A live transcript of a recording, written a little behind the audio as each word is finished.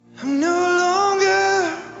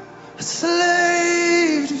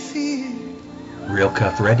Real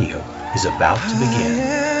Cuff Radio is about to begin.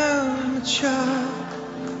 I am a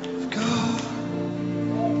child of God.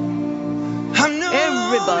 I'm no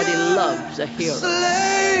Everybody longer loves a a hero.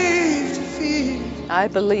 slave to fear. I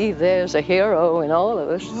believe there's a hero in all of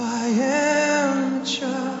us. I am a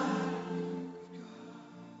child.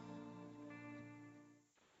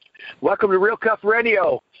 Welcome to Real Cuff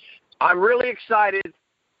Radio. I'm really excited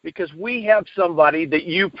because we have somebody that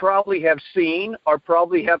you probably have seen or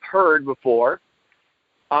probably have heard before.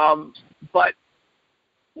 But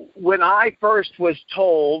when I first was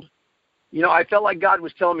told, I felt like God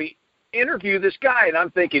was telling me, interview this guy. And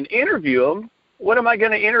I'm thinking, interview him? What am I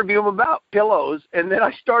going to interview him about? Pillows. And then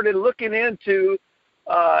I started looking into,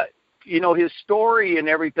 his story and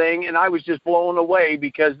everything, and I was just blown away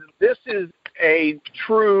because this is a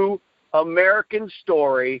true American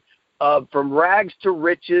story from rags to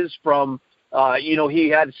riches, from, he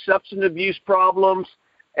had substance abuse problems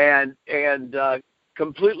and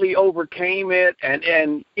completely overcame it.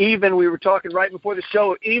 And even, we were talking right before the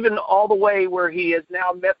show, even all the way where he has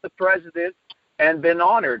now met the president and been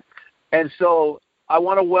honored. And so I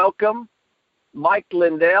want to welcome Mike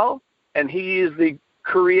Lindell, and he is the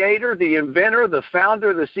creator, the inventor, the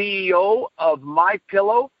founder, the CEO of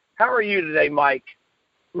MyPillow. How are you today, Mike?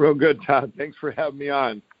 Real good, Todd. Thanks for having me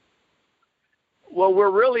on. Well, we're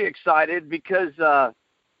really excited because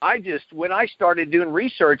when I started doing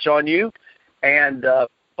research on you and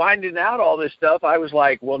finding out all this stuff, I was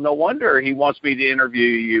like, well, no wonder he wants me to interview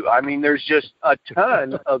you. I mean, there's just a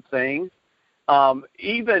ton of things.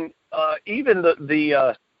 Even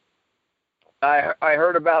I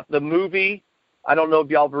heard about the movie. I don't know if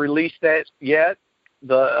y'all have released that yet.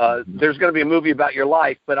 There's going to be a movie about your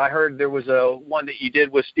life, but I heard there was one that you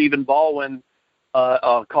did with Stephen Baldwin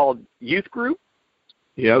called Youth Group.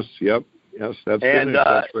 Yes, that's finished.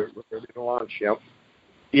 That's we're ready to launch. Yep.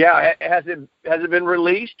 Yeah, has it been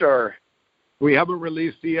released or? We haven't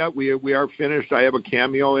released it yet. We are finished. I have a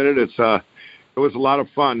cameo in it. It was a lot of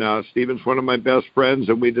fun. Stephen's one of my best friends,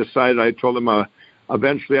 and we decided. I told him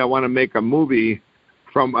eventually I want to make a movie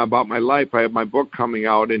about my life. I have my book coming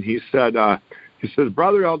out, and he says,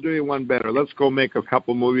 brother, I'll do you one better. Let's go make a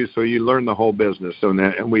couple movies so you learn the whole business.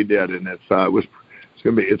 And we did, and it's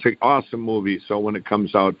an awesome movie. So when it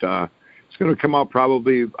comes out, it's going to come out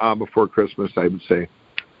probably before Christmas, I would say.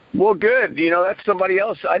 Well, good. That's somebody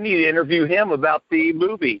else. I need to interview him about the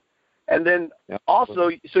movie. And then also,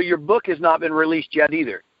 so your book has not been released yet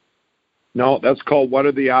either. No, that's called What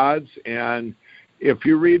Are the Odds? And if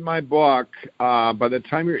you read my book, by the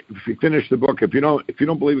time if you finish the book, if you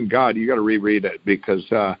don't believe in God, you got to reread it because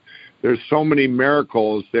there's so many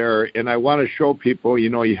miracles there. And I want to show people,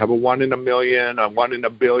 you have a 1 in a million, a 1 in a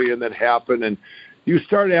billion that happen, and you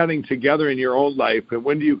start adding together in your own life. And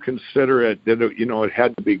when do you consider it that it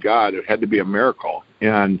had to be God? It had to be a miracle.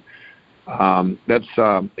 And that's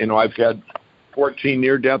I've had 14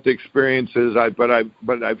 near-death experiences. But I've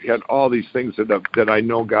had all these things that I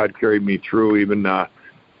know God carried me through. I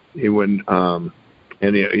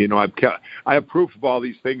have proof of all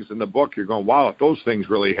these things in the book. You're going, wow, if those things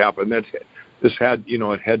really happened, it had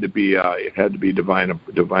to be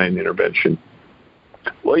divine intervention.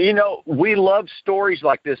 Well, we love stories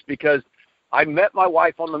like this because I met my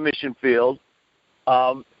wife on the mission field.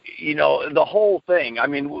 The whole thing. I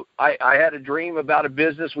mean, I had a dream about a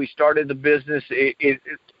business. We started the business.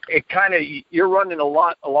 It kind of, you're running a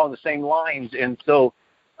lot along the same lines. And so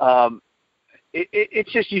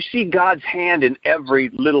it's just, you see God's hand in every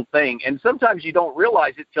little thing. And sometimes you don't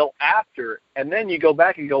realize it till after. And then you go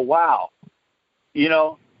back and go, wow,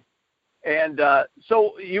 And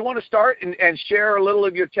so you want to start and share a little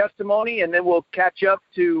of your testimony, and then we'll catch up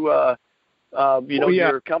to,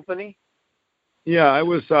 your company? Yeah, I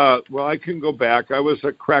was, I can go back. I was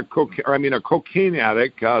a cocaine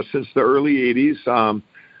addict since the early 80s.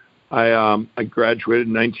 I graduated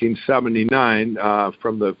in 1979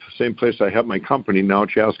 from the same place I have my company now,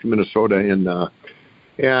 Chaska, Minnesota.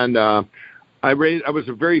 I was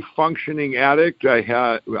a very functioning addict.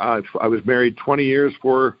 I was married 20 years,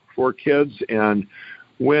 four kids. And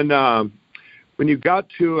when you got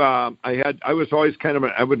to, I was always kind of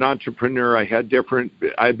an entrepreneur. I'd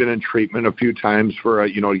been in treatment a few times for,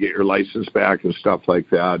 to get your license back and stuff like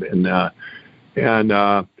that.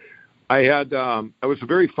 I was a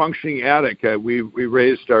very functioning addict. We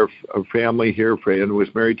raised our family here and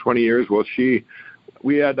was married 20 years. Well,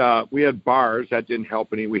 we had bars that didn't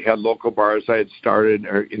help any. We had local bars I had started,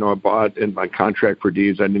 I bought in my contract for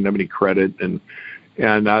deeds. I didn't have any credit, and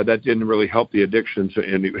that didn't really help the addictions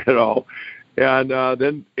at all. And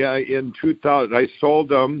then in 2000, I sold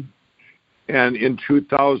them, and in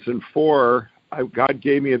 2004, God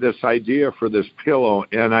gave me this idea for this pillow,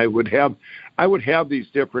 and I would have these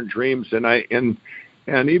different dreams, and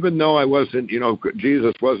even though I wasn't,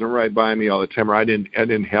 Jesus wasn't right by me all the time, or I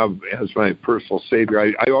didn't have as my personal Savior.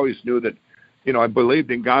 I always knew that, I believed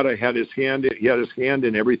in God. I had He had His hand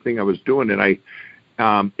in everything I was doing, and I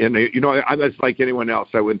was like anyone else.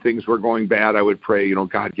 When things were going bad, I would pray,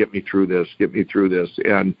 God, get me through this,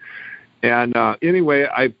 and anyway,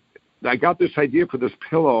 I got this idea for this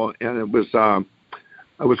pillow, and it was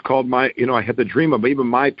called I had the dream of even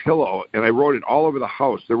My Pillow, and I wrote it all over the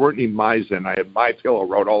house. There weren't any my's in. I had My Pillow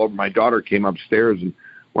wrote all over. My daughter came upstairs, and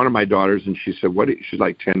one of my daughters, and she said, she's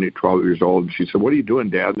like 10 to 12 years old, and she said, "What are you doing,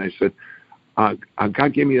 Dad?" And I said,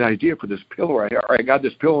 God gave me an idea for this pillow. I got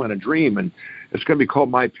this pillow in a dream, and it's going to be called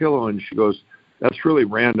My Pillow. And she goes, "That's really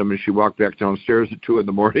random." And she walked back downstairs at 2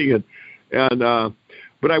 a.m.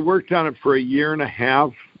 But I worked on it for a year and a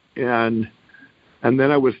half, and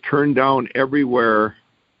then I was turned down everywhere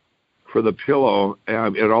for the pillow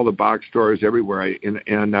at all the box stores everywhere.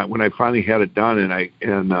 When I finally had it done,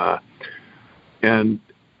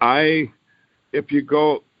 if you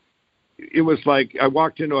go, it was like I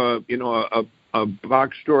walked into a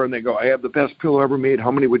box store, and they go, "I have the best pillow ever made.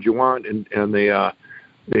 How many would you want?" And they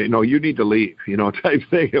you need to leave, type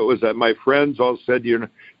thing. It was that my friends all said, you're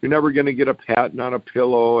never going to get a patent on a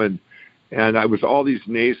pillow, and I was all these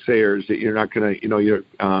naysayers that you're not going to, you're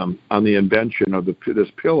on the invention of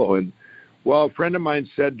this pillow. And well, a friend of mine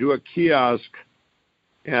said, do a kiosk,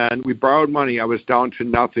 and we borrowed money. I was down to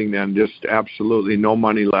nothing then, just absolutely no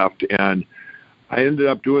money left, and I ended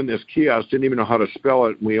up doing this kiosk, didn't even know how to spell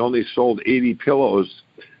it. We only sold 80 pillows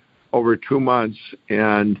over 2 months,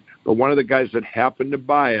 but one of the guys that happened to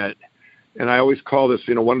buy it, and I always call this,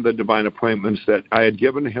 one of the divine appointments, that I had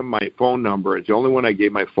given him my phone number. It's the only one I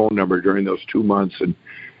gave my phone number during those 2 months,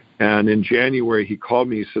 and in January he called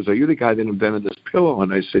me. He says, "Are you the guy that invented this pillow?"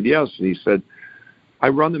 And I said, "Yes." And he said,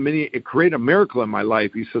 it created a miracle in my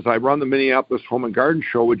life. He says, "I run the Minneapolis Home and Garden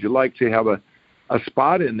Show. Would you like to have a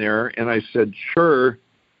spot in there?" And I said, "Sure."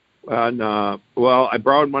 And well, I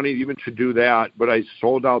borrowed money even to do that, but I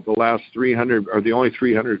sold out the last 300, or the only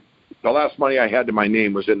 300. The last money I had to my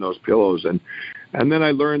name was in those pillows, and then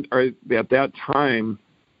I learned at that time,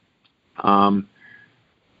 I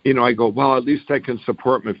go, well, at least I can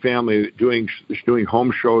support my family doing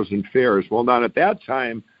home shows and fairs. Well, not at that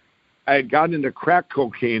time. I had gotten into crack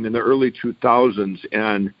cocaine in the early 2000s,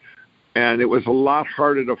 and it was a lot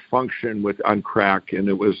harder to function on crack. And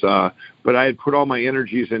it was, but I had put all my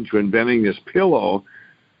energies into inventing this pillow.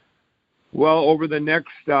 Well, over the next,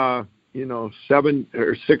 7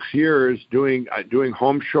 or 6 years, doing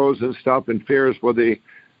home shows and stuff and fairs,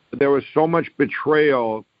 there was so much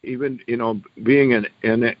betrayal, even being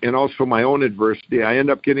and also my own adversity. I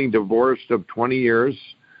ended up getting divorced of 20 years.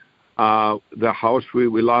 The house,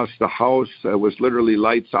 we lost the house. It was literally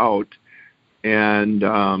lights out, and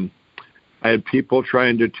I had people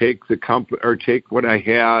trying to take the take what I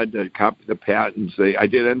had, copy the patents. I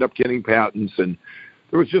did end up getting patents, and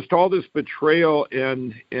there was just all this betrayal,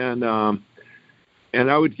 and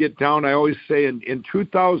I would get down. I always say in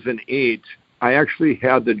 2008, I actually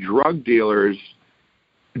had the drug dealers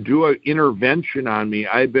do an intervention on me.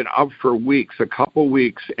 I had been up for weeks, a couple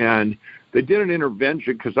weeks, and they did an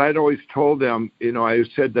intervention because I'd always told them, I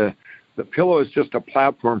said the pillow is just a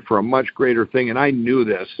platform for a much greater thing, and I knew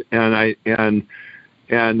this.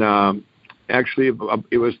 Actually,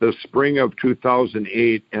 it was the spring of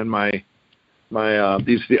 2008, and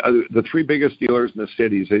the 3 biggest dealers in the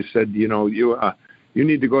cities, they said, you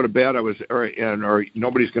need to go to bed. Or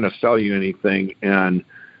nobody's going to sell you anything. And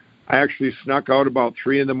I actually snuck out about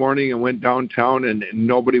 3 a.m. and went downtown, and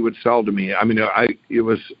nobody would sell to me. I mean, it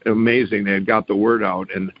was amazing. They had got the word out,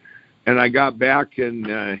 and I got back, and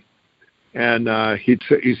he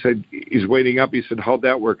said he's waiting up. He said, "How'd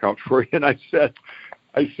that work out for you?" And I said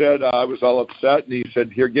I was all upset, and he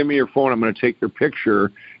said, "Here, give me your phone. I'm going to take your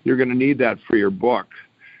picture. You're going to need that for your book."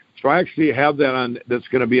 So I actually have that on. That's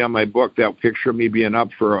going to be on my book. That picture of me being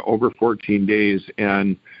up for over 14 days,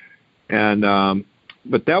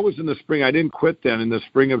 but that was in the spring. I didn't quit then. In the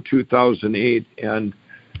spring of 2008, and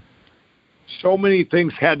so many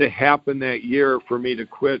things had to happen that year for me to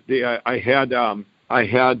quit. I had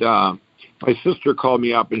my sister called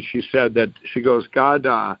me up, and she said that she goes,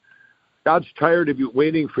 God's tired of you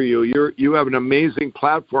waiting for you. You have an amazing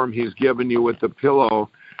platform He's given you with the pillow.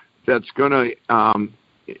 That's gonna, and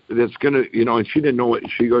she didn't know what.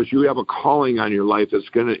 She goes, you have a calling on your life that's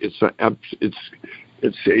gonna.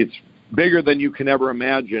 It's bigger than you can ever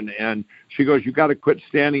imagine. And she goes, you got to quit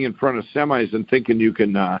standing in front of semis and thinking you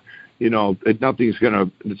can it's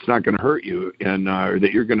not going to hurt you, and or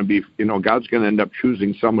that you're going to be, God's going to end up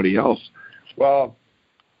choosing somebody else. Well,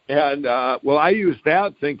 and I use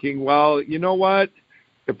that thinking, well, you know what?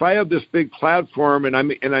 If I have this big platform and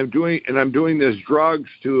I'm doing this drugs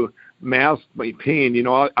to mask my pain,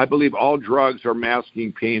 I believe all drugs are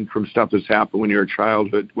masking pain from stuff that's happened when you're a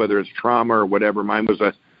childhood, whether it's trauma or whatever. Mine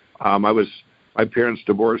was my parents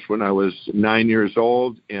divorced when I was 9 years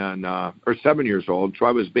old or 7 years old. So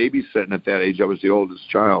I was babysitting at that age. I was the oldest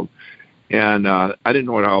child. And I didn't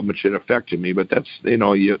know how much it affected me, but that's, a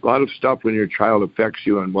lot of stuff when your child affects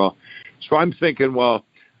you. And so I'm thinking,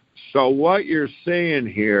 so what you're saying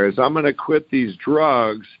here is I'm going to quit these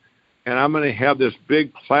drugs and I'm going to have this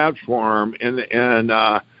big platform and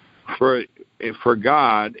for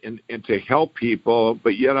God and to help people,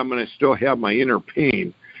 but yet I'm going to still have my inner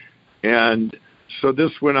pain. And so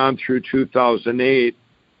this went on through 2008,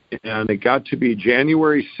 and it got to be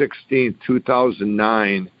January 16th,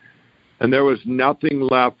 2009, and there was nothing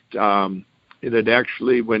left. It had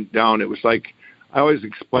actually went down. It was like, I always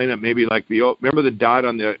explain it maybe like remember the dot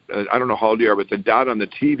on the, I don't know how old you are, but the dot on the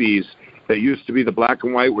TVs that used to be the black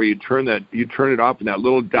and white where you turn it off and that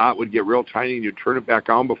little dot would get real tiny and you turn it back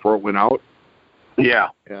on before it went out. Yeah,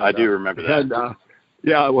 and, I do remember that. And,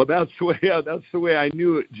 yeah, well, that's the way I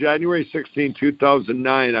knew it. January 16,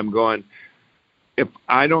 2009, I'm going, if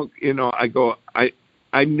I don't,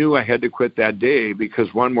 I knew I had to quit that day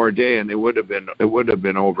because one more day and it would have been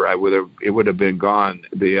over. It would have been gone,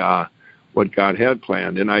 what God had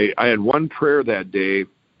planned. And I had one prayer that day.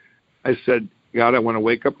 I said, God, I want to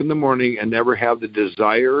wake up in the morning and never have the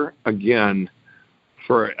desire again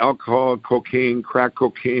for alcohol, cocaine, crack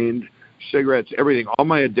cocaine, cigarettes, everything, all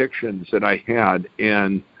my addictions that I had.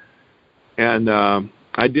 And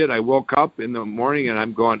I did. I woke up in the morning and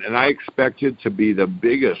I'm going, and I expected to be the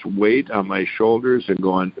biggest weight on my shoulders and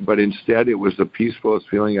going, but instead it was the peacefulest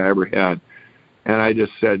feeling I ever had. And I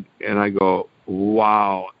just said, and I go,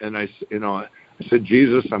 wow. And I said,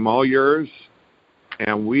 Jesus, I'm all yours.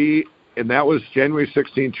 And that was January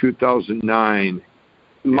 16, 2009.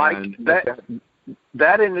 Mike,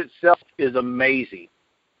 that in itself is amazing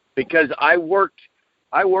because I worked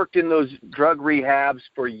in those drug rehabs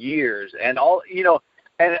for years and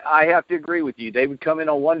and I have to agree with you. They would come in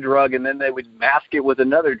on one drug and then they would mask it with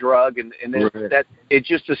another drug and then right. It's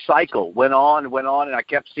just a cycle went on and I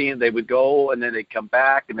kept seeing they would go and then they'd come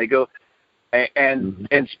back and they go and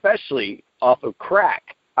especially off of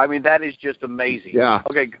crack. I mean, that is just amazing. Yeah.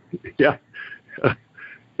 Okay. Yeah.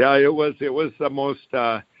 Yeah, it was the most,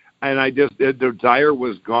 and the desire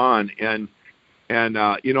was gone. And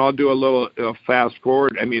I'll do a little fast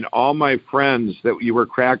forward. I mean, all my friends that were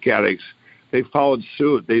crack addicts, they followed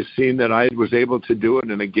suit. They seen that I was able to do it,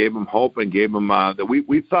 and it gave them hope and gave them that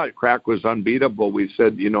we thought crack was unbeatable. We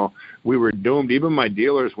said, we were doomed. Even my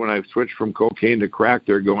dealers, when I switched from cocaine to crack,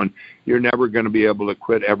 they're going, you're never going to be able to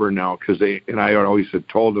quit ever now. And I always had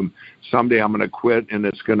told them, someday I'm going to quit, and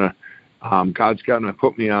it's going to, God's going to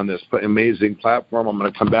put me on this amazing platform. I'm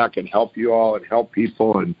going to come back and help you all and help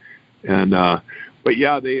people. But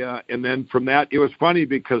yeah, and then from that, it was funny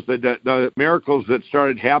because the miracles that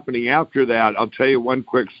started happening after that, I'll tell you one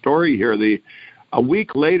quick story here. A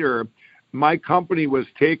week later, my company was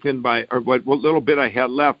taken by, or what little bit I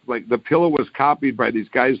had left, like the pillow was copied by these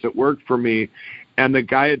guys that worked for me, and the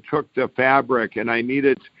guy had took the fabric, and I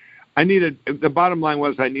needed, the bottom line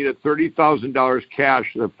was I needed $30,000 cash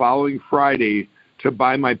the following Friday to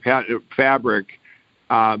buy my fabric.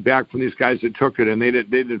 Back from these guys that took it, and they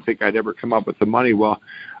didn't think I'd ever come up with the money. Well,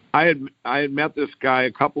 I had met this guy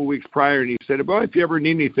a couple of weeks prior, and he said, "Well, if you ever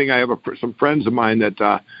need anything, I have some friends of mine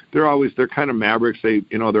that they're kind of mavericks. They're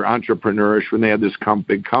entrepreneurish when they had this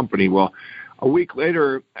big company." Well, a week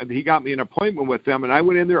later, he got me an appointment with them, and I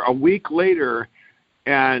went in there a week later,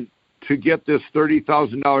 and to get this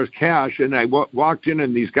 $30,000 cash, and I walked in,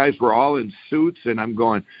 and these guys were all in suits, and I'm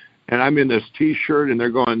going, and I'm in this T-shirt, and they're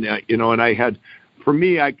going, and I had. For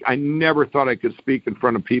me, I never thought I could speak in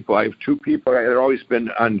front of people. I have two people. I had always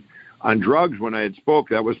been on drugs when I had spoke.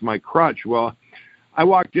 That was my crutch. Well, I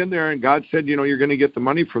walked in there, and God said, you're going to get the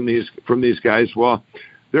money from these guys. Well,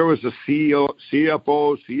 there was a CEO,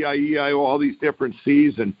 CFO, CIEIO, all these different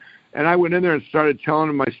Cs, and I went in there and started telling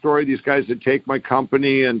them my story. These guys had taken my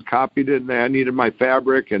company and copied it, and I needed my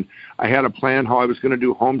fabric, and I had a plan how I was going to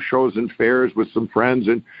do home shows and fairs with some friends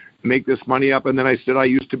and make this money up. And then I said, I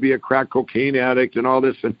used to be a crack cocaine addict and all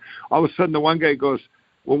this. And all of a sudden the one guy goes,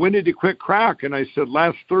 well, when did you quit crack? And I said,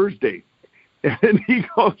 last Thursday. And he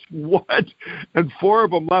goes, what? And four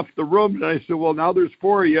of them left the room. And I said, well, now there's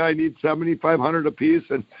four of you. I need $7,500 apiece.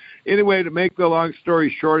 And anyway, to make the long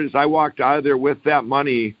story short, is I walked out of there with that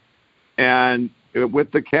money and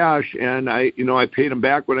with the cash, and I paid him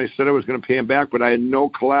back when I said I was going to pay him back, but I had no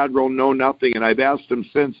collateral, no nothing, and I've asked him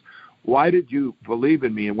since, why did you believe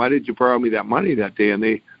in me, and why did you borrow me that money that day? And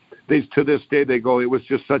they to this day they go, it was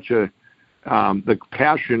just such a the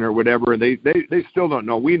passion or whatever. They still don't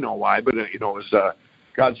know. We know why, but it was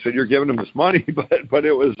God said you're giving him this money, but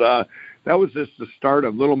it was that was just the start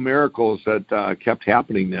of little miracles that kept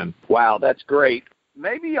happening then. Wow, that's great.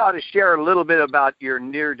 Maybe you ought to share a little bit about your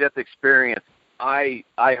near-death experience. I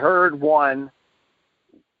heard one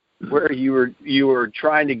where you were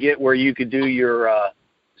trying to get where you could do your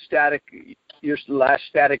last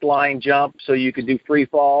static line jump, so you could do free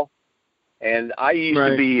fall. And I used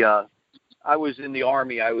to be I was in the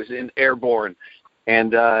Army. I was in airborne,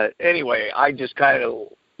 and anyway, I just kind of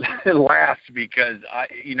laughed because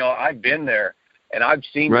I've been there and I've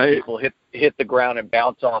seen people hit the ground and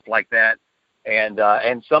bounce off like that, and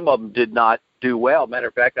some of them did not do well. Matter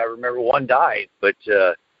of fact, I remember one died, but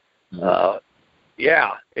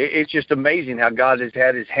it's just amazing how God has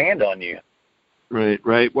had His hand on you.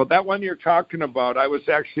 Right. Well, that one you're talking about, I was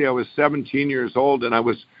 17 years old, and I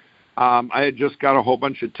had just got a whole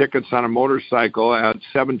bunch of tickets on a motorcycle at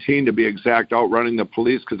 17 to be exact, outrunning the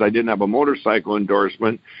police because I didn't have a motorcycle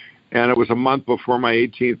endorsement. And it was a month before my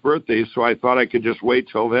 18th birthday, so I thought I could just wait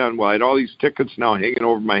till then. Well, I had all these tickets now hanging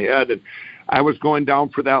over my head, and I was going down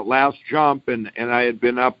for that last jump, and I had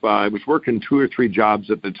been up. I was working 2 or 3 jobs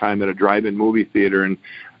at the time at a drive-in movie theater, and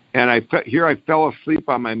I fell asleep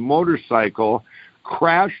on my motorcycle,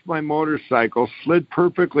 crashed my motorcycle, slid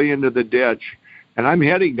perfectly into the ditch, and I'm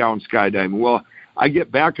heading down skydiving. Well, I get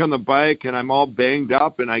back on the bike, and I'm all banged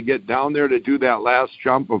up, and I get down there to do that last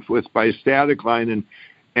jump by static line,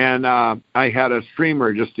 and I had a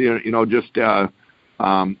streamer just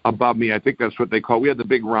above me. I think that's what they call. We had the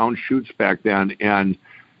big round chutes back then, and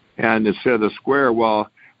instead of the square, well,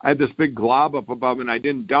 I had this big glob up above, and I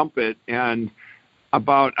didn't dump it, and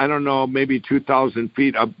about, I don't know, maybe 2,000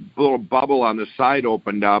 feet, a little bubble on the side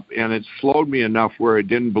opened up, and it slowed me enough where it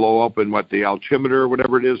didn't blow up in the altimeter or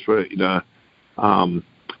whatever it is for the,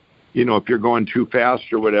 if you're going too fast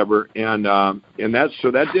or whatever, and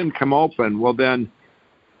that didn't come open. Well, then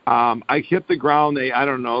I hit the ground. They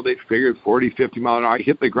figured 40, 50 mile an hour. I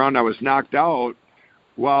hit the ground. I was knocked out.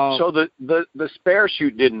 Well, so the spare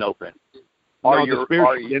chute didn't open. No,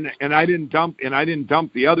 and I didn't dump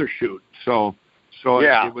the other chute. So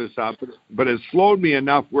yeah. It was, but it slowed me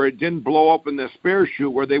enough where it didn't blow up in the spare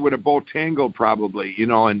chute where they would have both tangled probably,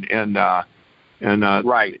 right.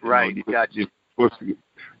 Gotcha.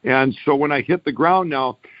 And so when I hit the ground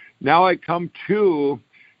now I come to,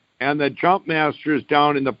 and the jump master is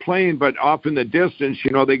down in the plane, but off in the distance,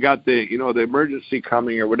 they got the emergency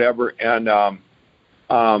coming or whatever, and all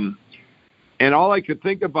I could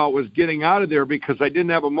think about was getting out of there because I didn't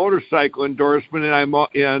have a motorcycle endorsement,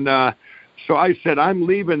 so I said, I'm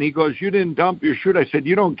leaving. He goes, you didn't dump your chute. I said,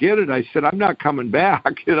 you don't get it. I said, I'm not coming back.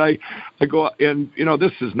 And I go, and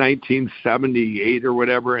this is 1978 or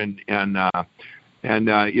whatever, and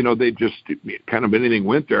they just kind of anything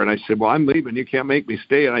went there. And I said, well, I'm leaving. You can't make me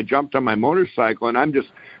stay. And I jumped on my motorcycle, and I'm just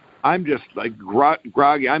like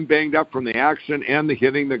groggy. I'm banged up from the accident and the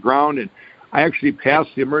hitting the ground, and I actually passed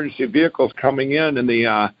the emergency vehicles coming in,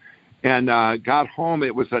 and got home.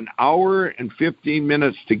 It was an hour and 15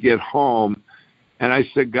 minutes to get home. And I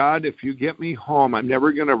said, God, if you get me home, I'm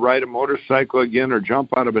never going to ride a motorcycle again or jump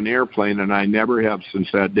out of an airplane. And I never have since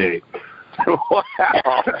that day.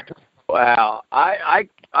 Wow. I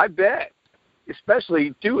bet,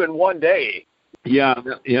 especially 2 in one day. Yeah,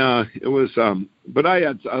 it was, but I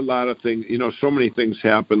had a lot of things, so many things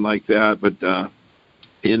happened like that. But,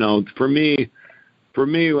 for me,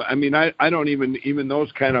 I mean, I don't even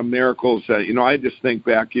those kind of miracles. I just think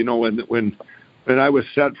back, when I was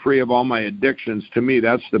set free of all my addictions. To me,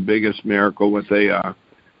 that's the biggest miracle. That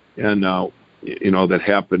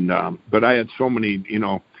happened. But I had so many.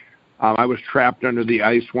 I was trapped under the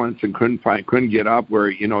ice once and couldn't get up.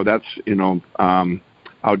 Where that's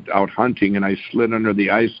out hunting, and I slid under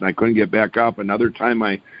the ice and I couldn't get back up. Another time,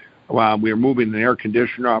 we were moving an air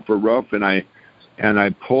conditioner off a roof, and I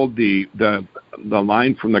pulled the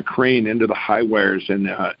line from the crane into the high wires, and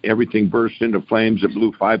everything burst into flames. It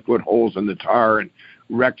blew 5-foot holes in the tar and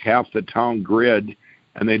wrecked half the town grid,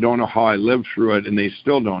 and they don't know how I lived through it, and they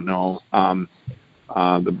still don't know.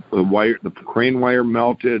 The crane wire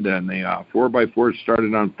melted, and the 4x4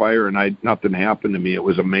 started on fire, and nothing happened to me. It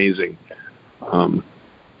was amazing. I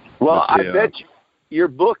bet your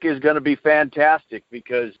book is going to be fantastic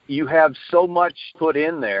because you have so much put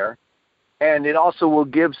in there. And it also will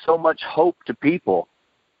give so much hope to people.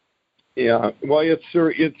 Yeah, well, it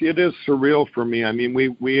is surreal for me. I mean,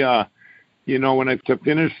 we to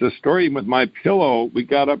finish the story with my pillow, we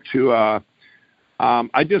got up to.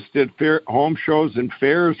 I just did home shows and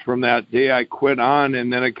fairs from that day I quit on,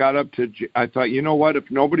 and then it got up to. I thought, you know what?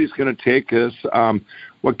 If nobody's going to take this,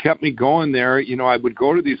 what kept me going there? I would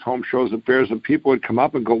go to these home shows and fairs, and people would come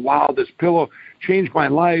up and go, "Wow, this pillow changed my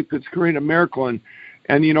life. It's creating a miracle." And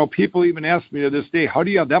people even ask me to this day, "How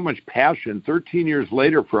do you have that much passion 13 years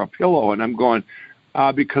later for a pillow?" And I'm going,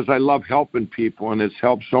 because I love helping people, and it's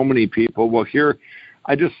helped so many people. Well, here,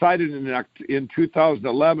 I decided in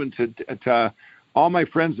 2011 to all my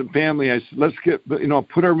friends and family, I said, let's get,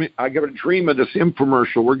 I got a dream of this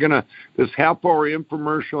infomercial. This half-hour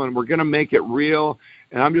infomercial, and we're going to make it real.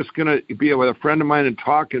 And I'm just going to be with a friend of mine and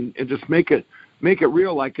talk and just make it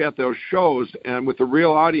real like at those shows and with a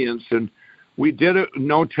real audience. And we did it,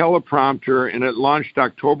 no teleprompter, and it launched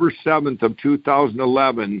October 7th of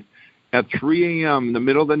 2011 at 3 a.m. in the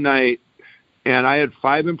middle of the night. And I had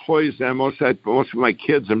 5 employees then, most of my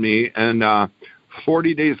kids and me, and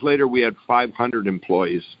 40 days later, we had 500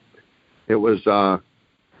 employees. It was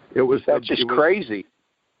That's just crazy.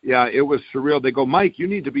 Yeah, it was surreal. They go, "Mike, you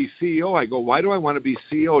need to be CEO." I go, "Why do I want to be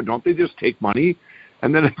CEO? Don't they just take money?"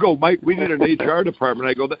 And then I go, "Mike, we need an HR department."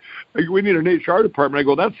 I go, "We need an HR department." I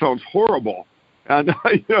go, "That sounds horrible." And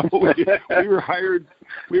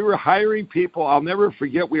we were hiring people. I'll never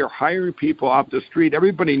forget. We were hiring people off the street.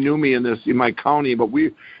 Everybody knew me in my county, but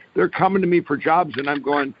they're coming to me for jobs, and I'm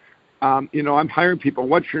going. I'm hiring people.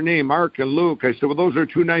 "What's your name?" "Mark and Luke." I said, "Well, those are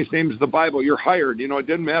 2 nice names of the Bible. You're hired." It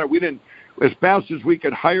didn't matter. We didn't, as fast as we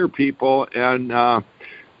could hire people. And I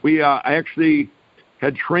actually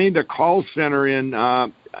had trained a call center in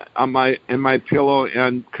my pillow.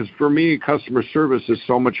 And because for me, customer service is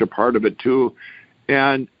so much a part of it too.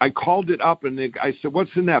 And I called it up and I said,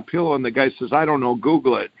 "What's in that pillow?" And the guy says, "I don't know.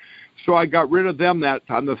 Google it." So I got rid of them. That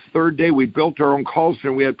on the 3rd day, we built our own call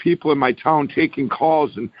center. We had people in my town taking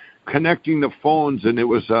calls and connecting the phones, and it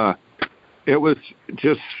was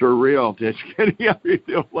just surreal. Just getting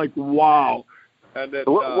everything like wow. And then,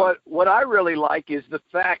 what I really like is the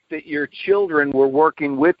fact that your children were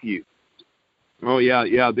working with you. Oh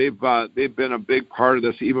yeah, they've been a big part of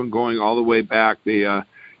this, even going all the way back. They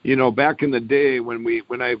back in the day when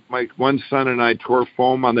my one son and I tore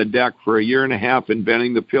foam on the deck for a year and a half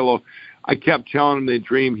inventing the pillow, I kept telling him the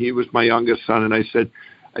dream. He was my youngest son, and I said,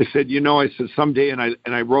 someday, and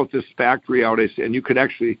I wrote this factory out. I said, and you could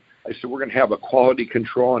actually, I said, we're going to have a quality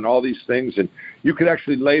control and all these things, and you could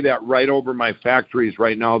actually lay that right over my factories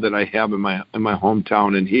right now that I have in my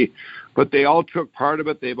hometown. But they all took part of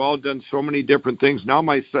it. They've all done so many different things. Now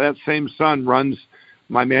that same son runs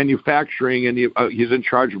my manufacturing, and he's in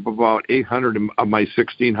charge of about 800 of my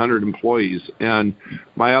 1,600 employees. And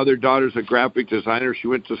my other daughter's a graphic designer. She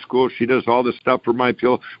went to school. She does all the stuff for my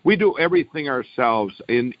pillow. We do everything ourselves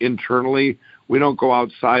internally. We don't go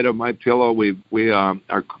outside of my pillow.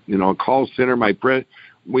 Our call center, my print.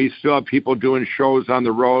 We still have people doing shows on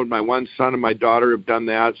the road. My one son and my daughter have done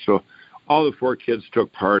that. So all the 4 kids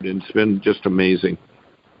took part, and it's been just amazing.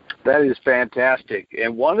 That is fantastic.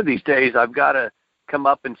 And one of these days, I've got to come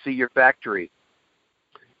up and see your factory.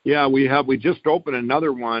 Yeah, we just opened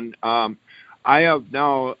another one. I have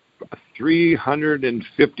now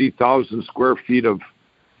 350,000 square feet of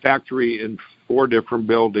factory in 4 different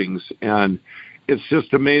buildings, and it's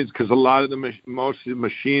just amazing because a lot of most of the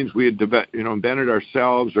machines we had invented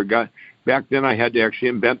ourselves or got back then. I had to actually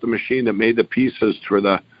invent the machine that made the pieces for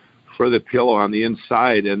the pillow on the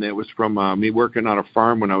inside, and it was from me working on a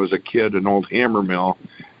farm when I was a kid, an old hammer mill.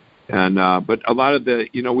 And but a lot of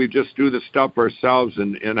we just do the stuff ourselves,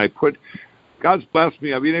 and God's blessed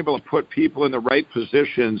me. I've been able to put people in the right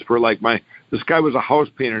positions for this guy was a house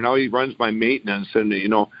painter. Now he runs my maintenance, and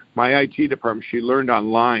my IT department. She learned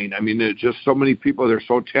online. I mean, there's just so many people. They're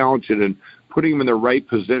so talented, and putting them in the right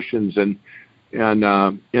positions, and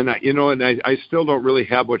I still don't really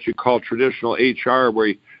have what you call traditional HR,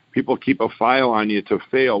 where people keep a file on you to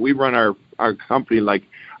fail. We run our company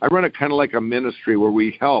I run it kind of like a ministry where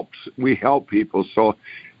we help people. So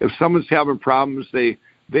if someone's having problems, they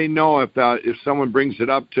know if someone brings it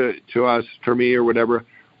up to us, to me or whatever,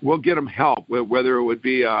 we'll get them help. Whether it would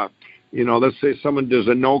be, let's say someone does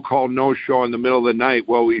a no-call, no-show in the middle of the night.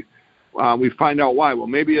 Well, we find out why. Well,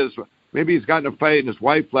 maybe he's gotten in a fight and his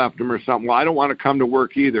wife left him or something. Well, I don't want to come to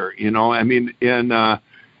work either.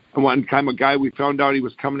 One time a guy, we found out he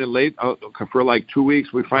was coming in late for 2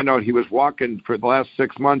 weeks. We find out he was walking for the last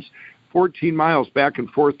 6 months, 14 miles back and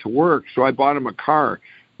forth to work. So I bought him a car.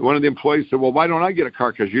 One of the employees said, "Well, why don't I get a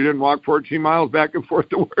car? Because you didn't walk 14 miles back and forth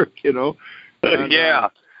to work, And, yeah.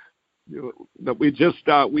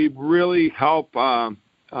 We really help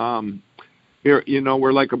here,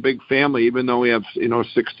 we're like a big family, even though we have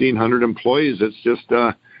 1,600 employees. It's just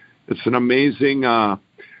it's an amazing.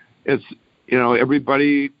 It's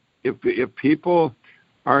everybody. If people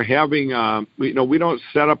are having, we don't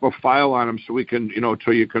set up a file on them so we can,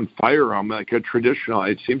 till you can fire them like a traditional.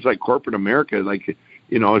 It seems like corporate America, like,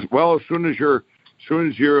 as well, as soon as you're,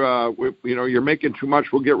 you're making too much,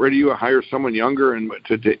 we'll get rid of you and hire someone younger and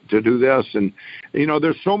to do this. And,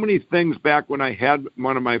 there's so many things. Back when I had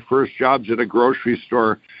one of my first jobs at a grocery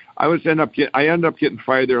store, I ended up getting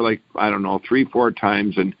fired there, like, I don't know, 3-4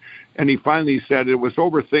 times. And he finally said it was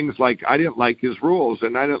over things like I didn't like his rules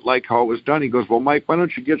and I didn't like how it was done. He goes, well, Mike, why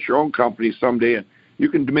don't you get your own company someday and you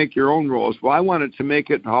can make your own rules? Well, I wanted to make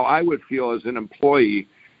it how I would feel as an employee.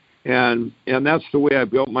 And that's the way I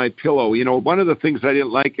built my pillow. One of the things I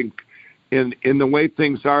didn't like in the way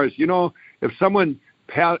things are is, if someone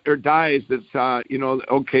dies, it's,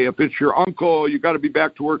 okay, if it's your uncle, you got to be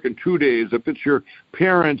back to work in 2 days. If it's your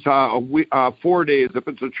parents, 4 days. If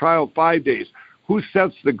it's a child, 5 days. Who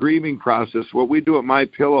sets the grieving process? What we do at My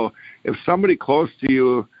Pillow, if somebody close to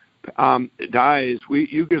you dies,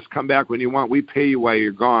 you just come back when you want. We pay you while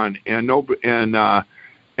you're gone, or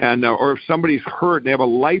if somebody's hurt and they have a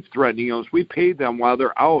life-threatening illness, we pay them while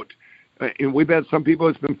they're out. And we've had some people,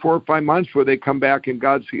 it's been 4 or 5 months where they come back and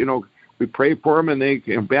God's, we pray for them and they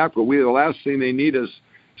come back, but the last thing they need is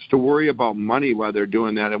to worry about money while they're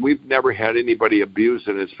doing that. And we've never had anybody abuse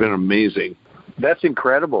it. It's been amazing. That's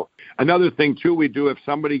incredible. Another thing, too, we do, if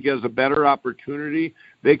somebody gets a better opportunity,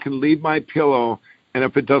 they can leave My Pillow, and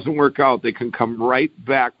if it doesn't work out, they can come right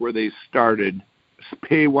back where they started,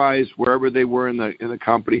 pay-wise, wherever they were in the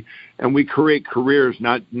company. And we create careers,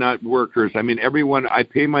 not workers. I mean, I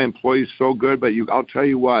pay my employees so good, but I'll tell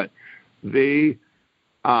you what, they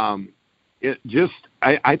I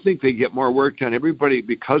think they get more work done. Everybody,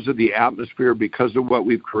 because of the atmosphere, because of what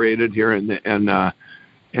we've created here,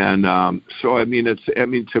 so I mean,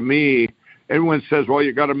 to me, everyone says, well,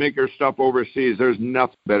 you got to make your stuff overseas. There's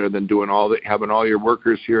nothing better than having all your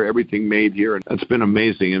workers here, everything made here, and it's been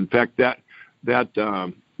amazing. In fact, that's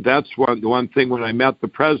one thing. When I met the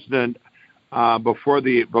president before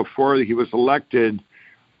he was elected,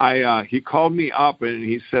 he called me up and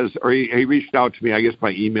he says, or he reached out to me, I guess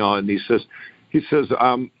by email, and he says,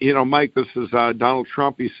 Mike, this is Donald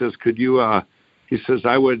Trump. He says, could you? He says,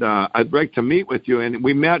 I'd like to meet with you. And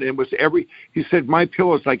we met, and it was he said, My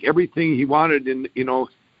Pillow is like everything he wanted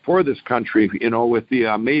for this country, with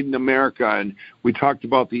the Made in America. And we talked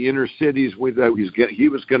about the inner cities he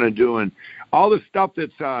was going to do, and all the stuff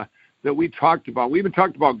that we talked about. We even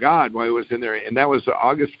talked about God while he was in there, and that was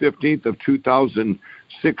August 15th of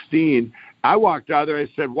 2016. I walked out there, I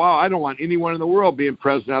said, wow, I don't want anyone in the world being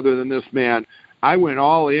president other than this man. I went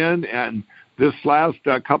all in, and this last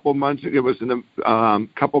couple months, it was in the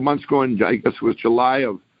couple months ago, I guess it was July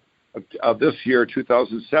of this year,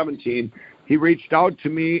 2017, he reached out to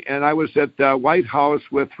me, and I was at the White House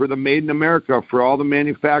for the Made in America for all the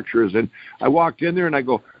manufacturers. And I walked in there, and I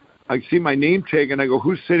see my name tag, and I go,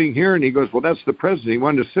 who's sitting here? And he goes, well, that's the president. He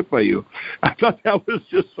wanted to sit by you. I thought that was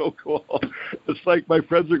just so cool. It's like my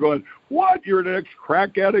friends are going, what? You're an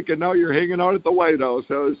ex-crack addict, and now you're hanging out at the White House.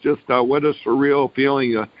 That was just what a surreal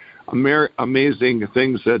feeling. Amazing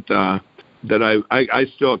things that I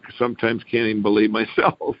still sometimes can't even believe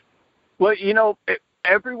myself. Well,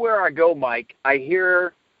 everywhere I go, Mike, I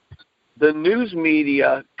hear the news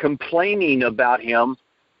media complaining about him,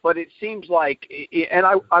 but it seems like, and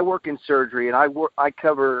I work in surgery, and I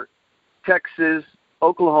cover Texas,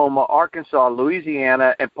 Oklahoma, Arkansas,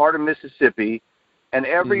 Louisiana, and part of Mississippi, and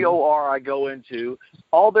every OR I go into,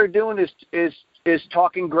 all they're doing is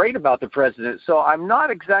talking great about the president. So I'm not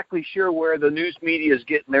exactly sure where the news media is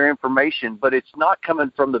getting their information, but it's not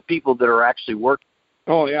coming from the people that are actually working.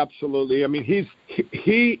 Oh, absolutely. I mean, he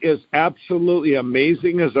is absolutely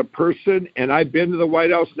amazing as a person, and I've been to the White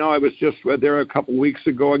House now. I was just there a couple weeks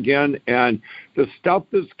ago again, and the stuff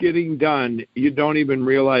that's getting done, you don't even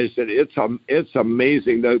realize that it's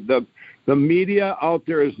amazing. The media out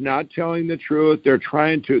there is not telling the truth. They're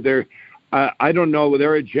trying to. I don't know.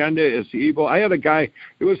 Their agenda is evil. I had a guy.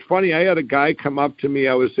 It was funny. I had a guy come up to me.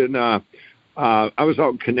 I was out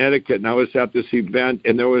in Connecticut, and I was at this event,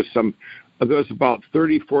 and there was about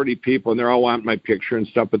 30, 40 people, and they're all wanting my picture and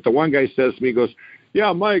stuff. But the one guy says to me, he goes,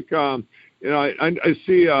 yeah, Mike, I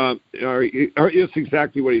see, it's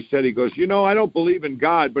exactly what he said. He goes, I don't believe in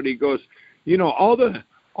God, but he goes, all the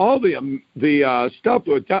stuff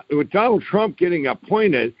with Donald Trump getting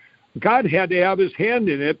appointed, God had to have his hand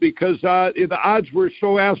in it because the odds were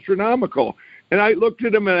so astronomical. And I looked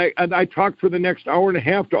at him, and I talked for the next hour and a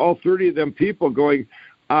half to all 30 of them people going,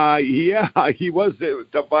 Yeah, he was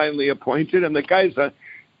divinely appointed, and the guy's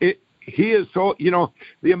he is so,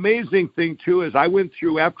 the amazing thing, too, is I went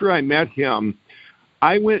through, after I met him,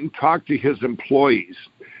 I went and talked to his employees.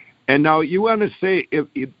 And now you want to say, if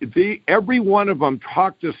every one of them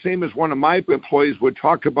talked the same as one of my employees would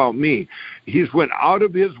talk about me. He's went out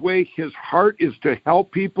of his way. His heart is to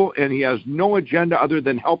help people, and he has no agenda other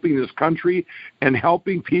than helping this country and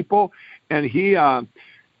helping people. And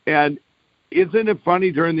and isn't it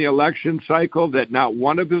funny during the election cycle that not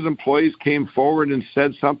one of his employees came forward and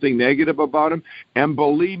said something negative about him? And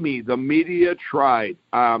believe me, the media tried.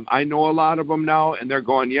 I know a lot of them now, and they're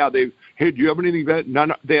going, yeah, hey, do you have anything that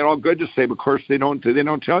they had all good to say? But of course, they don't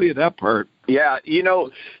tell you that part. Yeah,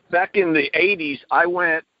 back in the 80s, I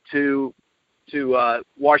went to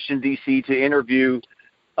Washington, D.C. to interview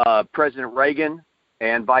President Reagan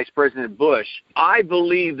and Vice President Bush. I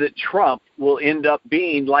believe that Trump will end up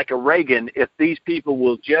being like a Reagan if these people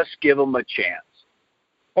will just give him a chance.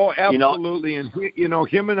 Oh, absolutely. And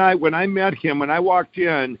him and I, when I met him, when I walked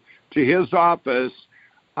in to his office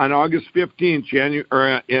on August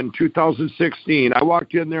 15th, in 2016, I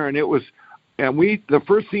walked in there, and the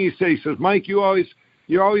first thing he said, he says, Mike, you always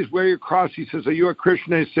wear your cross. He says, are you a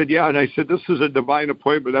Christian? I said, yeah. And I said, this is a divine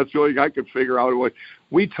appointment. That's the only thing I could figure out.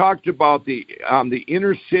 We talked about the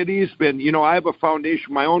inner cities. I have a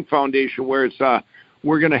foundation, my own foundation, where it's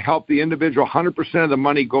we're going to help the individual. 100% of the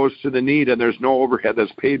money goes to the need, and there's no overhead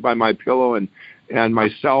that's paid by MyPillow and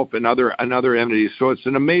myself and other entities. So it's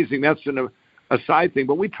an amazing. That's a side thing.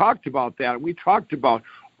 But we talked about that, and we talked about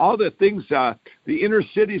all the things, the inner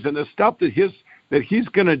cities, and the stuff that he's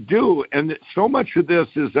going to do. And so much of this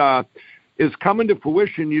is coming to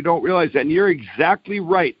fruition. You don't realize that. And you're exactly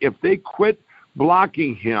right. If they quit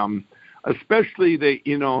blocking him, especially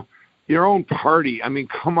your own party. I mean,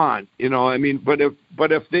 come on, But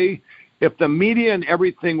if the media and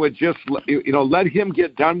everything would just let him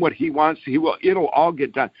get done what he wants, it'll all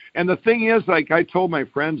get done. And the thing is, like I told my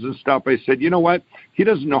friends and stuff, I said, you know what? He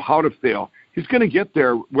doesn't know how to fail. He's going to get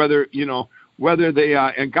there, whether they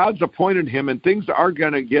and God's appointed him, and things are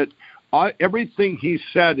going to get. Everything he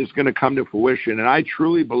said is going to come to fruition, and I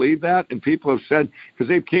truly believe that. And people have said, because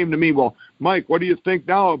they came to me, well, Mike, what do you think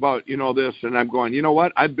now about this? And I'm going, you know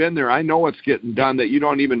what? I've been there. I know what's getting done that you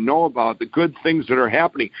don't even know about, the good things that are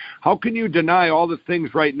happening. How can you deny all the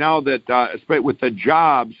things right now that, especially with the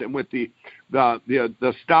jobs and with the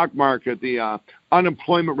stock market, the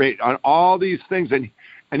unemployment rate, on all these things, and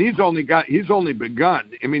he's only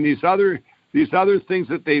begun. I mean, these other things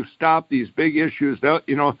that they've stopped, these big issues, those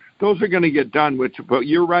are going to get done. But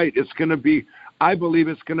you're right. It's going to be, I believe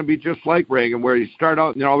it's going to be just like Reagan, where you start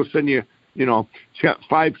out and all of a sudden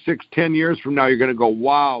 5, 6, 10 years from now, you're going to go,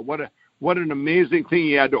 wow, what an amazing thing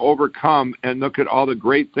he had to overcome, and look at all the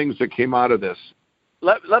great things that came out of this.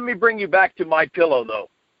 Let me bring you back to MyPillow, though.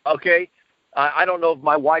 Okay, I don't know if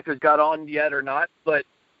my wife has got on yet or not, but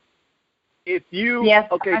if you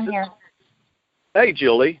I'm here. Hey,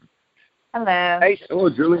 Julie. Hello. Hey, hello,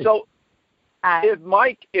 Julie. So, Hi.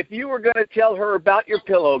 if you were going to tell her about your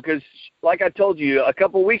pillow, because like I told you a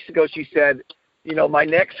couple of weeks ago, she said, my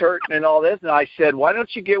neck's hurting and all this, and I said, why don't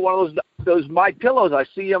you get one of those MyPillows? I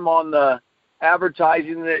see them on the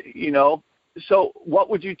advertising that So, what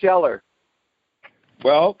would you tell her?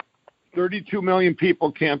 Well, 32 million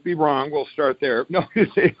people can't be wrong. We'll start there. No,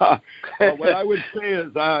 what I would say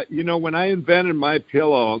is, when I invented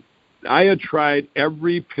MyPillow, I had tried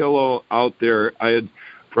every pillow out there. I had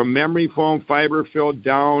from memory foam, fiber filled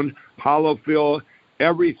down, hollow fill,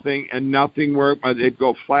 everything, and nothing worked. They'd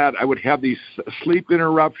go flat. I would have these sleep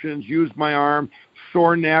interruptions, use my arm,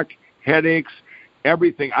 sore neck, headaches,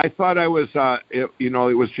 everything. I thought I was, it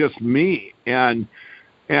was just me. And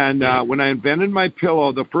when I invented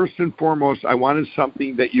MyPillow, the first and foremost, I wanted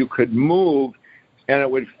something that you could move, and it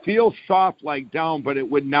would feel soft like down, but it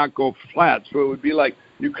would not go flat. So it would be like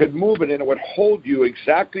you could move it, and it would hold you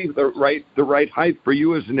exactly the right height for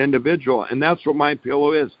you as an individual. And that's what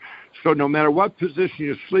MyPillow is. So no matter what position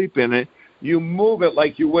you sleep in it, you move it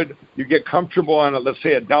like you get comfortable on let's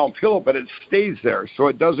say a down pillow, but it stays there. So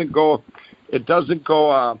it doesn't go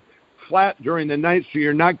flat during the night, so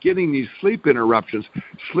you're not getting these sleep interruptions.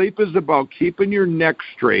 Sleep is about keeping your neck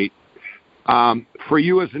straight. For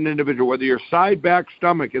you as an individual, whether you're side, back,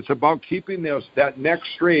 stomach, it's about keeping that neck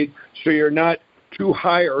straight so you're not too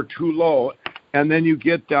high or too low, and then you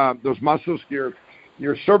get those muscles, your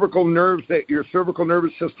cervical nerves, that your cervical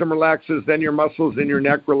nervous system relaxes, then your muscles in your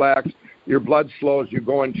neck relax, your blood slows, you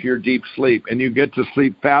go into your deep sleep, and you get to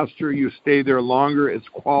sleep faster. You stay there longer. It's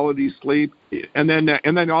quality sleep, and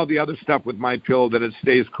then all the other stuff with MyPillow that it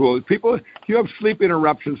stays cool. People, you have sleep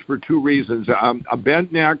interruptions for two reasons: a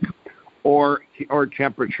bent neck or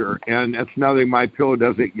temperature, and that's another thing. MyPillow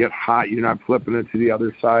doesn't get hot. You're not flipping it to the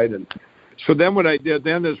other side, and so then what I did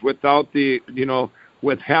then is without the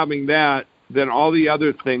with having that. Then all the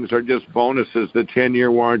other things are just bonuses. The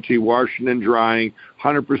 10-year warranty, washing and drying,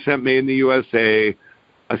 100% made in the USA,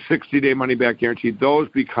 a 60-day money-back guarantee. Those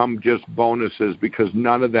become just bonuses because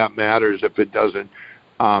none of that matters if it doesn't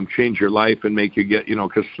change your life and make you get,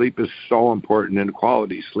 because sleep is so important and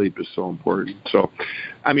quality sleep is so important. So,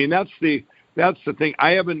 I mean, that's the thing. I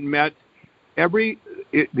haven't met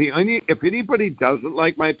if anybody doesn't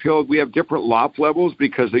like MyPillow, we have different loft levels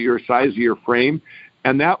because of your size of your frame.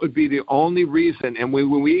 And that would be the only reason. And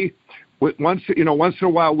once in a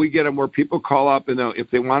while we get them where people call up and if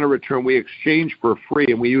they want to return, we exchange for free.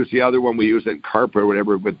 And we use the other one, we use it in carpet or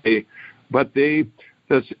whatever. But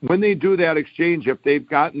when they do that exchange, if they've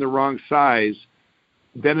gotten the wrong size,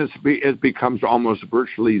 then it becomes almost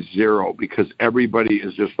virtually zero because everybody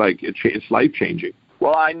is just like it's life changing.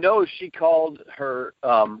 Well, I know she called her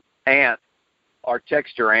aunt, our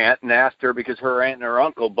texter aunt, and asked her because her aunt and her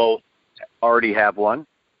uncle both already have one.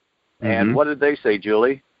 And what did they say,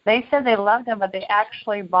 Julie? They said they loved them, but they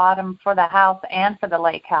actually bought them for the house and for the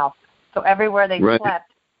lake house. So everywhere they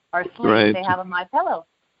slept or sleep, they have a MyPillow.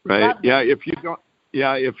 Right. Yeah. If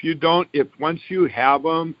once you have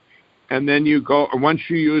them and then you go, or once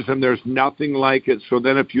you use them, there's nothing like it. So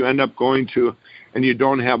then if you end up going to, and you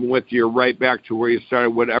don't have them with you, you're right back to where you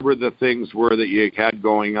started, whatever the things were that you had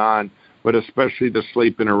going on, but especially the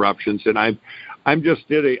sleep interruptions. And I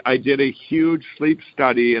did a huge sleep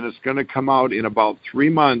study, and it's going to come out in about 3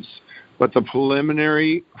 months. But the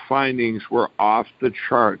preliminary findings were off the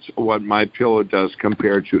charts of what MyPillow does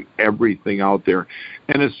compared to everything out there.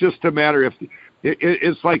 And it's just a matter of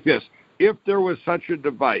it's like this: if there was such a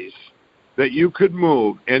device that you could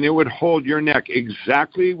move and it would hold your neck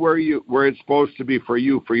exactly where it's supposed to be for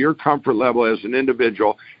you, for your comfort level as an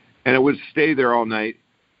individual, and it would stay there all night.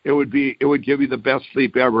 It would give you the best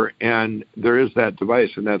sleep ever, and there is that device,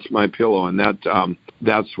 and that's MyPillow, and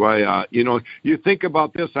that's why you think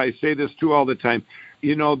about this. I say this too all the time.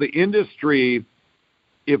 The industry,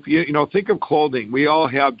 if you think of clothing, we all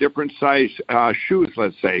have different size shoes.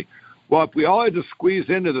 Let's say, well, if we all had to squeeze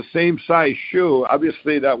into the same size shoe,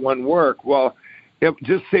 obviously that wouldn't work. Well,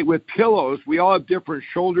 just say with pillows, we all have different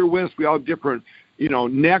shoulder widths, we all have different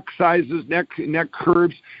neck sizes, neck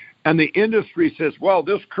curves. And the industry says, well,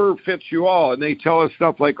 this curve fits you all. And they tell us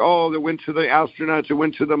stuff like, oh, they went to the astronauts, they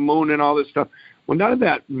went to the moon and all this stuff. Well, none of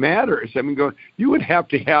that matters. I mean, you would have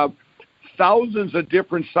to have thousands of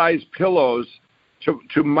different size pillows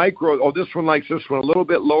to micro, oh, this one likes this one a little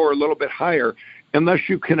bit lower, a little bit higher, unless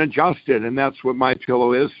you can adjust it. And that's what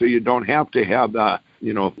MyPillow is, so you don't have to have,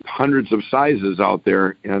 hundreds of sizes out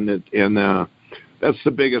there. And that's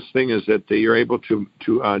the biggest thing is that you're able to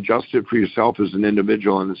adjust it for yourself as an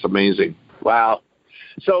individual, and it's amazing. Wow.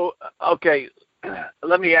 So, okay,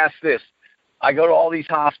 let me ask this. I go to all these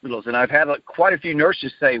hospitals, and I've had quite a few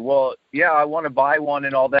nurses say, well, yeah, I want to buy one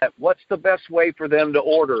and all that. What's the best way for them to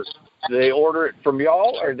order? Do they order it from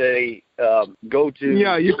y'all, or do they go to?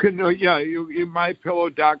 Yeah, you can.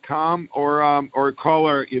 MyPillow.com or call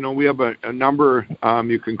our. We have a number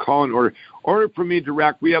you can call and order from me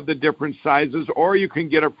direct. We have the different sizes, or you can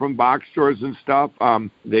get it from box stores and stuff.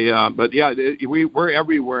 We're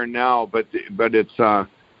everywhere now, but it's.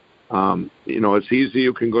 It's easy.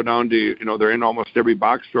 You can go down to, they're in almost every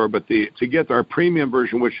box store, but to get our premium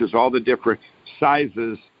version, which is all the different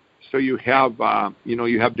sizes, so you have,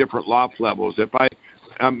 you have different loft levels. If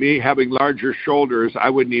me having larger shoulders, I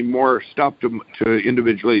would need more stuff to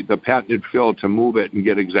individually, the patented fill to move it and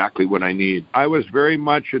get exactly what I need. I was very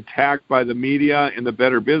much attacked by the media and the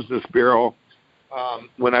Better Business Bureau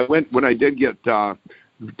when I did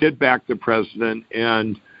back the president,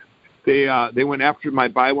 and they went after my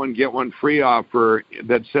buy one get one free offer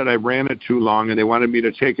that said I ran it too long, and they wanted me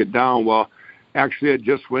to take it down. Well, actually, it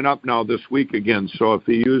just went up now this week again. So if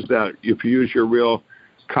you use your Real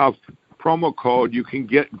Cuff promo code, you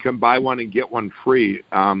can buy one and get one free.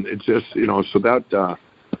 It's just so that'd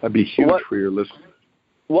be huge for your listeners.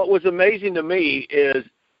 What was amazing to me is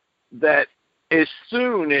that as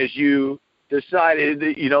soon as you decided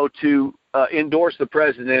to endorse the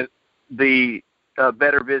president, the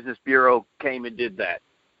Better Business Bureau came and did that.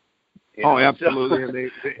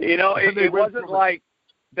 Absolutely. So, it wasn't like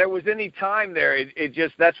there was any time there. It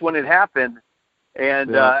just, that's when it happened.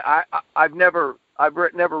 And I've never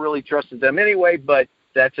really trusted them anyway, but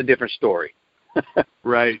that's a different story.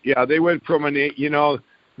 Right. Yeah, they went from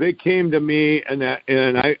they came to me and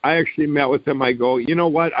I actually met with them. I go, you know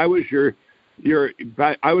what? I was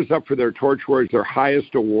I was up for their Torch Wars, their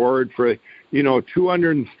highest award for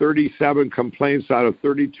 237 complaints out of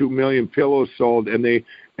 32 million pillows sold, and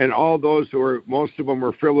all those most of them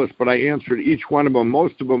were frivolous, but I answered each one of them,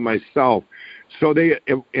 most of them myself. So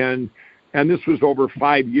and this was over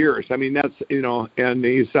 5 years. I mean, that's and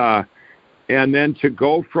these and then to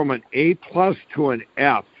go from an A+ to an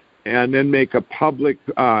F, and then make a public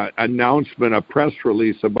announcement, a press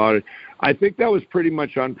release about it. I think that was pretty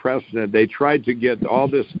much unprecedented. They tried to get all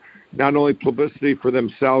this, not only publicity for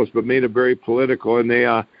themselves, but made it very political. And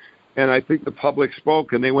and I think the public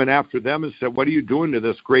spoke, and they went after them and said, "What are you doing to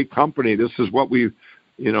this great company? This is what we,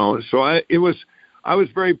 So I was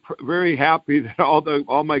very, very happy that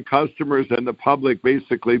all my customers and the public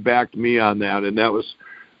basically backed me on that, and that was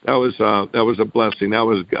a blessing.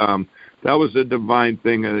 That was a divine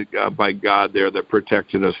thing by God there that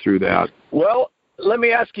protected us through that. Well, let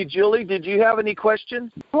me ask you, Julie, did you have any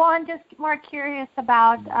questions? Well, I'm just more curious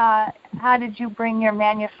about how did you bring your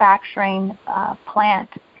manufacturing plant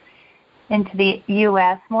into the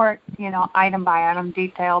U.S., more, item by item,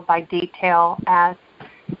 detail by detail as...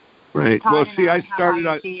 Right. Well, see, I started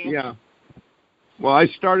out, yeah. Well, I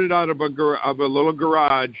started out of a little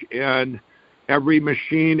garage, and every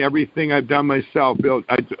machine, everything I've done myself.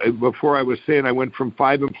 Before I was saying, I went from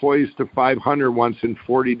 5 employees to 500 once in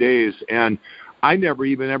 40 days, and I never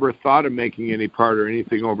ever thought of making any part or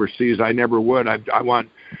anything overseas. I never would. I want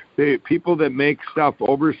the people that make stuff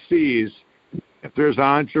overseas. If there's an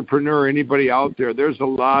entrepreneur, anybody out there, there's a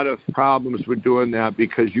lot of problems with doing that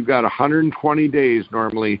because you got 120 days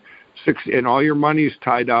normally, and all your money's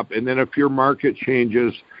tied up. And then if your market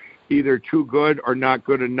changes, either too good or not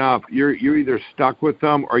good enough, you're either stuck with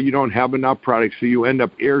them or you don't have enough products, so you end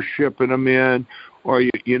up air shipping them in, or you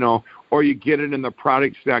get it and the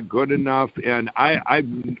product's not good enough. And I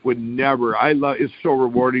would never. It's so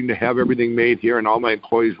rewarding to have everything made here and all my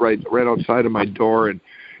employees right outside of my door.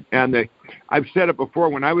 And I've said it before,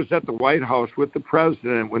 when I was at the White House with the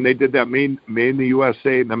president, when they did that Made in the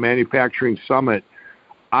USA, the manufacturing summit,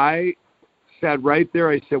 I said right there,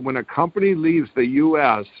 I said, when a company leaves the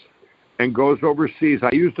U.S. and goes overseas,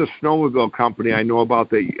 I used a snowmobile company I know about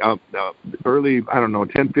the early,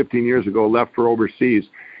 10, 15 years ago, left for overseas.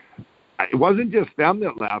 It wasn't just them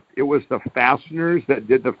that left. It was the fasteners that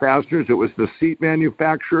did the fasteners. It was the seat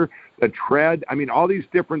manufacturer, the tread. I mean, all these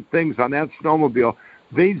different things on that snowmobile.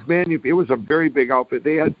 It was a very big outfit.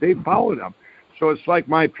 They followed them. So it's like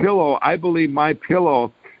MyPillow. I believe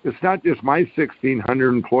MyPillow, it's not just my 1,600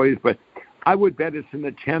 employees, but I would bet it's in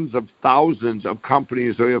the tens of thousands of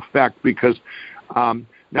companies they affect because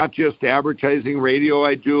not just advertising, radio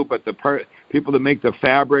I do, but the people that make the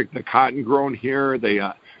fabric, the cotton grown here, and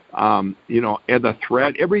the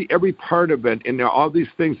thread, every part of it, and all these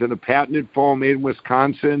things, and the patented foam made in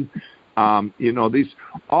Wisconsin. All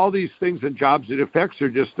these things and jobs it affects are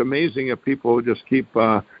just amazing if people would just keep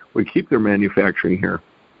their manufacturing here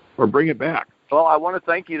or bring it back. Well, I want to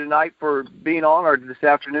thank you tonight for being on, or this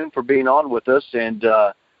afternoon for being on with us, and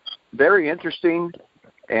very interesting.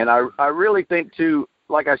 And I really think too,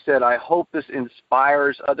 like I said, I hope this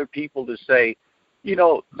inspires other people to say,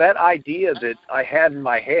 that idea that I had in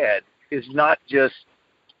my head is not just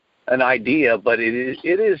an idea, but it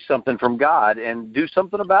is something from God, and do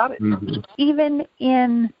something about it. Mm-hmm. Even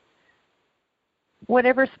in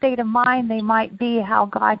whatever state of mind they might be, how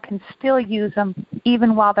God can still use them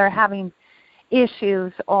even while they're having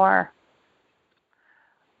issues, or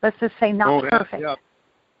let's just say not perfect. Yeah.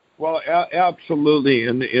 Well, absolutely,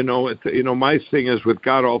 and my thing is with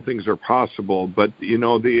God, all things are possible. But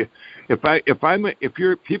people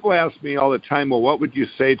ask me all the time, well, what would you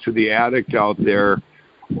say to the addict out there,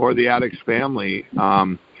 or the addict's family?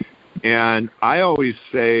 And I always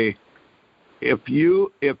say,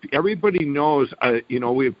 if everybody knows,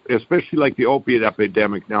 we especially like the opiate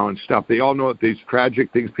epidemic now and stuff, they all know these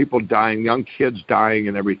tragic things, people dying, young kids dying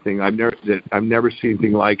and everything. I've never seen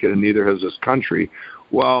anything like it, and neither has this country.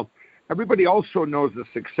 Well, everybody also knows the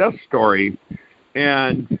success story,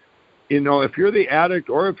 and if you're the addict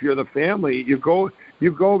or if you're the family, you go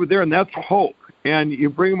over there, and that's hope, and you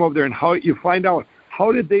bring them over there, and how you find out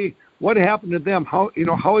what happened to them, how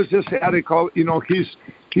is this addict,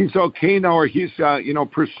 he's okay now, or he's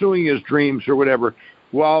pursuing his dreams or whatever.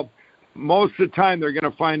 Well, most of the time they're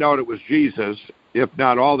going to find out it was Jesus, if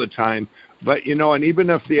not all the time. But and even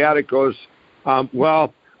if the addict goes,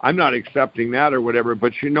 well, I'm not accepting that or whatever,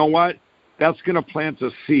 but you know what? that's going to plant a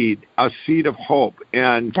seed of hope.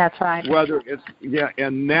 And that's right. Whether it's,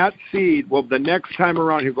 and that seed, well, the next time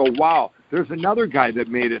around, you go, wow, there's another guy that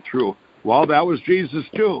made it through. Well, that was Jesus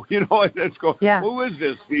too. You know, and let's go, who is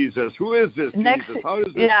this Jesus? Who is this Jesus? How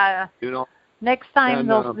does this, you know? Next time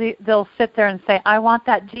they'll sit there and say, I want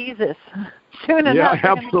that Jesus. Soon enough.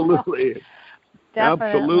 Yeah, absolutely.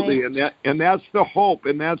 Absolutely. And that's the hope,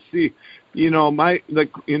 and that's the,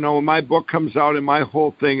 my book comes out, and my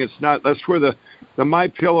whole thing, that's where the My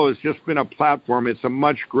Pillow has just been a platform. It's a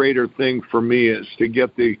much greater thing for me is to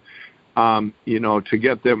get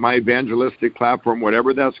my evangelistic platform,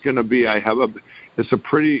 whatever that's going to be. It's a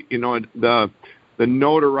pretty, the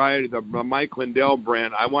notoriety, the Mike Lindell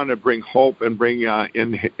brand. I want to bring hope and bring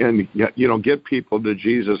get people to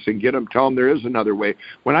Jesus and tell them there is another way.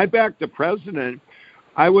 When I backed the president,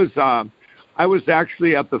 I was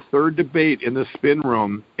actually at the third debate in the spin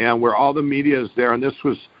room, and where all the media is there, and this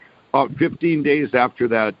was about 15 days after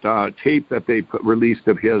that tape that they released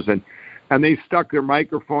of his, and they stuck their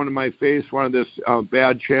microphone in my face, one of this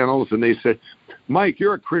bad channels, and they said, Mike,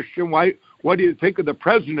 you're a Christian. What do you think of the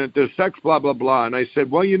president, the sex, blah, blah, blah? And I said,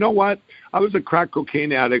 well, you know what? I was a crack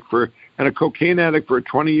cocaine addict and a cocaine addict for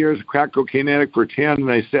 20 years, a crack cocaine addict for 10.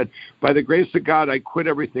 And I said, by the grace of God, I quit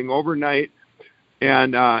everything overnight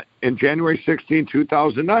and in January 16,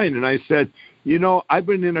 2009. And I said, I've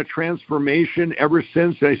been in a transformation ever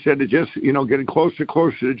since. I said, getting closer and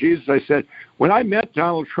closer to Jesus. I said, when I met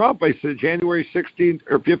Donald Trump, I said, January 16th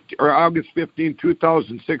or August 15,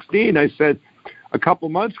 2016, I said, a couple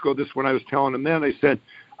months ago, this is when I was telling him then, I said,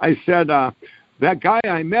 that guy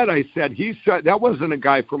I met, I said, that wasn't a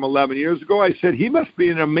guy from 11 years ago. I said, he must be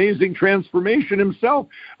an amazing transformation himself.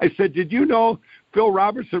 I said, did you know Phil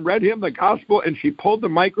Robertson read him the gospel? And she pulled the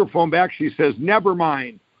microphone back. She says, never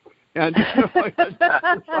mind. And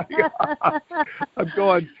I'm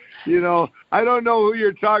going, I don't know who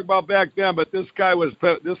you're talking about back then, but this guy was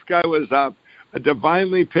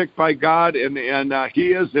divinely picked by God, and he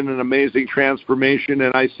is in an amazing transformation.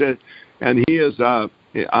 And I said, and he is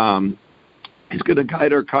he's going to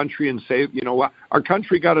guide our country and save. Our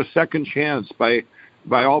country got a second chance by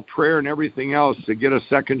all prayer and everything else to get a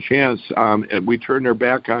second chance. And we turned our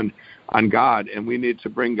back on God, and we need to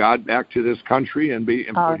bring God back to this country and put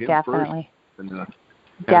Him definitely. First. And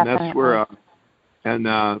that's where. And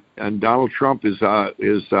Donald Trump he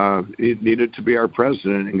needed to be our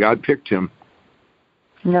president, and God picked him.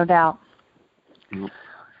 No doubt.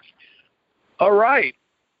 All right.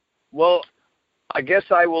 Well, I guess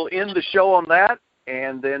I will end the show on that,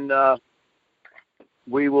 and then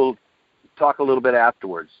we will talk a little bit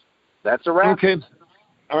afterwards. That's a wrap. Okay.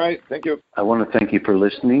 All right. Thank you. I want to thank you for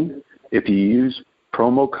listening. If you use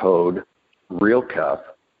promo code REALCUF,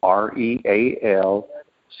 REALCUF,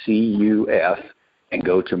 and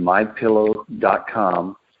go to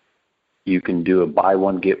mypillow.com, you can do a buy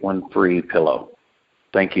one, get one free pillow.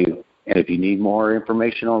 Thank you. And if you need more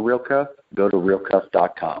information on Real Cuff, go to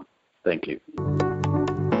realcuff.com. Thank you.